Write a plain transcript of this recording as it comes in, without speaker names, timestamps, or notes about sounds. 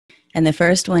And the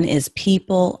first one is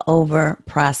people over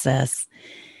process.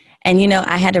 And, you know,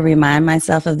 I had to remind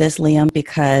myself of this, Liam,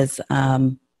 because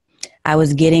I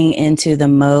was getting into the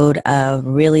mode of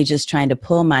really just trying to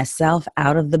pull myself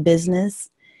out of the business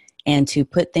and to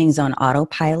put things on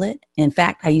autopilot. In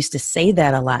fact, I used to say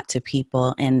that a lot to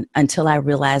people, and until I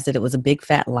realized that it was a big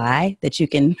fat lie, that you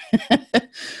can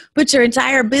put your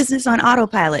entire business on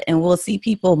autopilot, and we'll see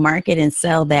people market and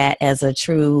sell that as a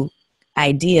true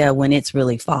idea when it's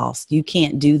really false. You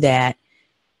can't do that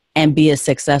and be a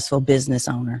successful business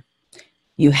owner.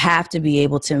 You have to be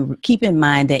able to keep in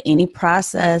mind that any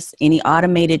process, any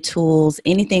automated tools,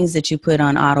 any things that you put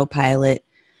on autopilot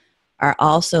are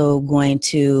also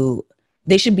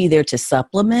they should be there to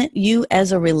supplement you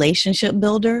as a relationship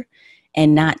builder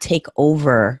and not take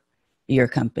over your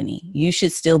company. You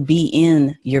should still be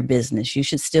in your business. You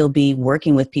should still be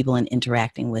working with people and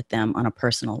interacting with them on a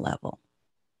personal level.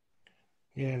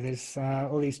 Yeah, there's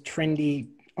all these trendy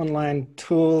online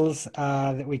tools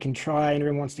that we can try, and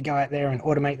everyone wants to go out there and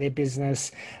automate their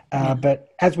business. But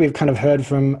as we've kind of heard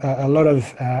from a lot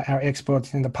of our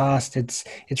experts in the past, it's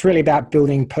really about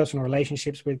building personal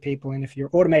relationships with people. And if you're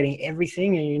automating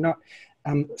everything and you're not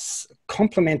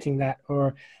complementing that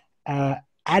or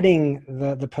adding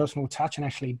the personal touch and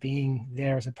actually being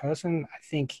there as a person, I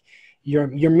think you're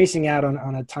missing out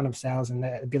on a ton of sales and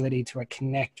the ability to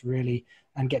connect really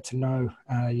and get to know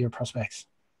your prospects.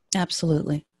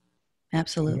 Absolutely.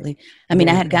 Absolutely. I mean,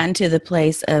 I had gotten to the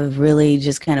place of really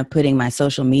just kind of putting my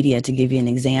social media, to give you an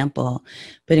example,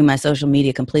 putting my social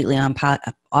media completely on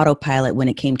autopilot when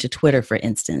it came to Twitter, for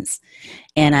instance.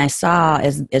 And I saw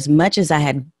as much as I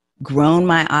had grown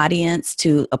my audience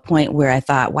to a point where I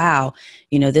thought, wow,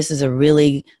 you know, this is a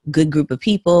really good group of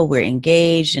people. We're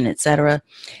engaged and et cetera.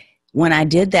 When I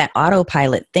did that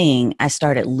autopilot thing, I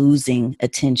started losing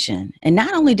attention. And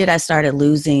not only did I started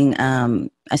losing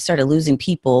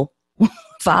people,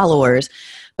 followers,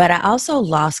 but I also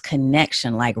lost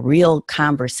connection, like real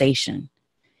conversation.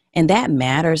 And that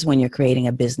matters when you're creating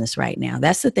a business right now.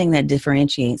 That's the thing that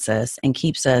differentiates us and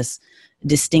keeps us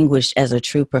distinguished as a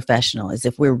true professional, is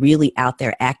if we're really out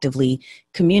there actively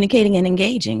communicating and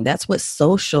engaging. That's what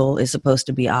social is supposed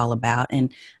to be all about.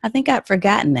 And I think I've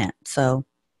forgotten that. So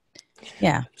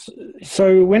yeah.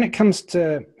 So when it comes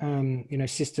to,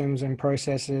 systems and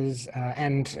processes,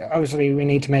 and obviously we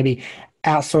need to maybe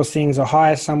outsource things or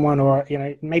hire someone or,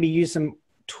 maybe use some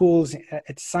tools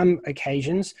at some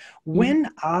occasions. When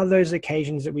are those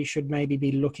occasions that we should maybe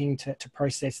be looking to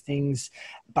process things,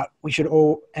 but we should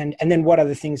and then what are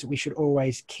the things that we should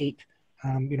always keep,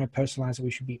 personalized, that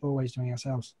we should be always doing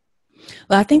ourselves?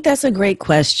 Well, I think that's a great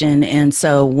question. And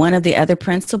so one of the other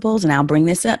principles, and I'll bring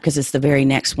this up because it's the very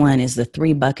next one, is the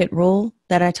 3-bucket rule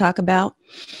that I talk about.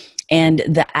 And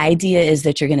the idea is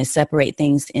that you're going to separate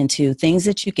things into things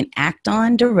that you can act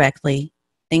on directly,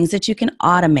 things that you can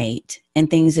automate, and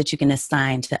things that you can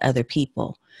assign to other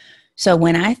people. So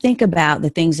when I think about the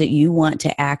things that you want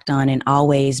to act on and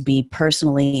always be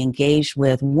personally engaged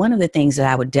with, one of the things that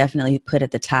I would definitely put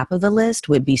at the top of the list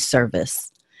would be service.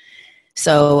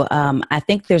 So I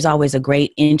think there's always a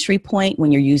great entry point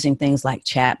when you're using things like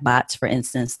chat bots, for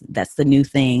instance. That's the new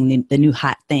thing, the new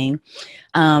hot thing.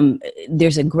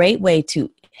 There's a great way to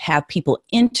have people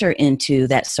enter into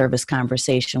that service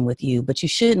conversation with you, but you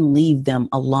shouldn't leave them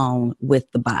alone with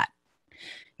the bot.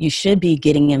 You should be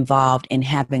getting involved in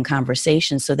having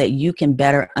conversations so that you can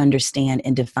better understand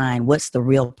and define what's the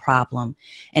real problem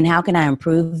and how can I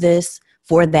improve this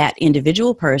for that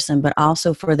individual person, but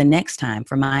also for the next time,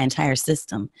 for my entire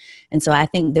system. And so I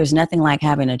think there's nothing like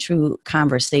having a true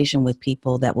conversation with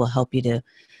people that will help you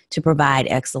to provide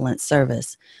excellent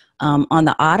service. On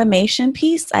the automation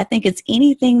piece, I think it's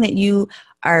anything that you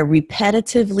are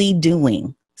repetitively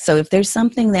doing. So if there's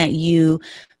something that you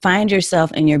find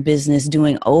yourself in your business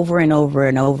doing over and over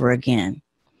and over again,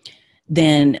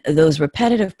 then those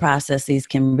repetitive processes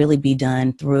can really be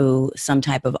done through some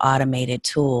type of automated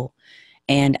tool.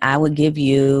 And I would give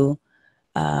you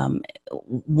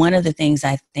one of the things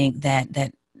I think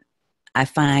that I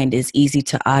find is easy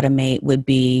to automate would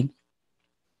be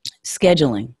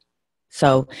scheduling.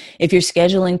 So if you're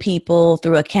scheduling people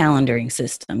through a calendaring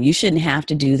system, you shouldn't have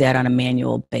to do that on a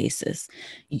manual basis.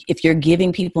 If you're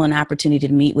giving people an opportunity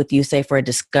to meet with you, say for a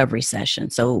discovery session,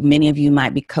 so many of you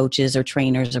might be coaches or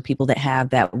trainers or people that have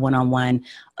that one-on-one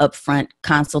upfront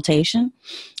consultation,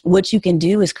 what you can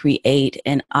do is create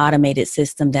an automated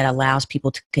system that allows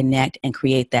people to connect and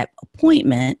create that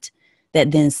appointment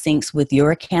that then syncs with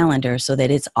your calendar so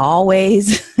that it's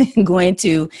always going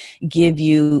to give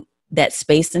you that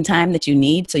space and time that you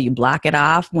need. So you block it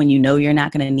off when you know you're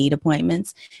not going to need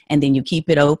appointments, and then you keep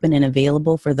it open and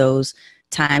available for those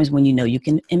times when you know you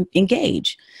can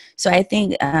engage. So I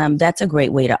think that's a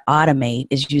great way to automate,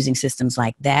 is using systems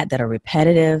like that are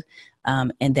repetitive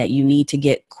and that you need to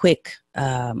get quick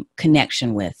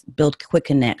connection with, build quick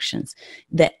connections.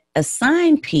 The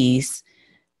assign piece,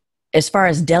 as far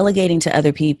as delegating to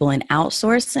other people and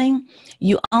outsourcing,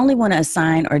 you only want to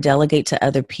assign or delegate to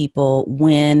other people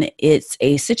when it's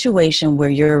a situation where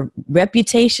your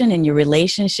reputation and your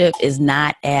relationship is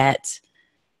not in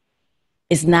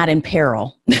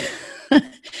peril.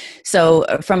 So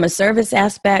from a service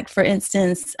aspect, for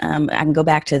instance, I can go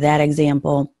back to that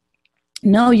example.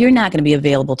 No, you're not going to be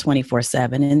available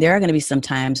 24/7. And there are going to be some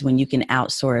times when you can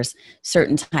outsource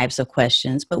certain types of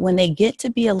questions. But when they get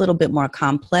to be a little bit more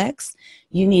complex,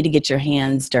 you need to get your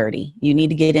hands dirty. You need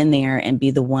to get in there and be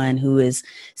the one who is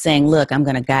saying, look, I'm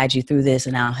going to guide you through this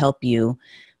and I'll help you.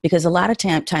 Because a lot of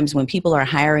times when people are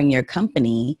hiring your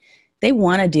company, they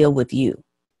want to deal with you.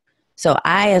 So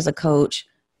I, as a coach,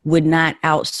 would not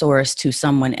outsource to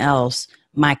someone else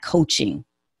my coaching.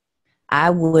 I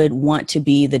would want to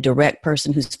be the direct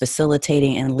person who's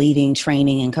facilitating and leading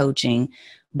training and coaching,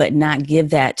 but not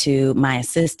give that to my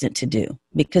assistant to do,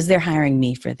 because they're hiring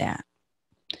me for that.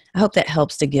 I hope that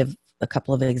helps to give a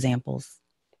couple of examples.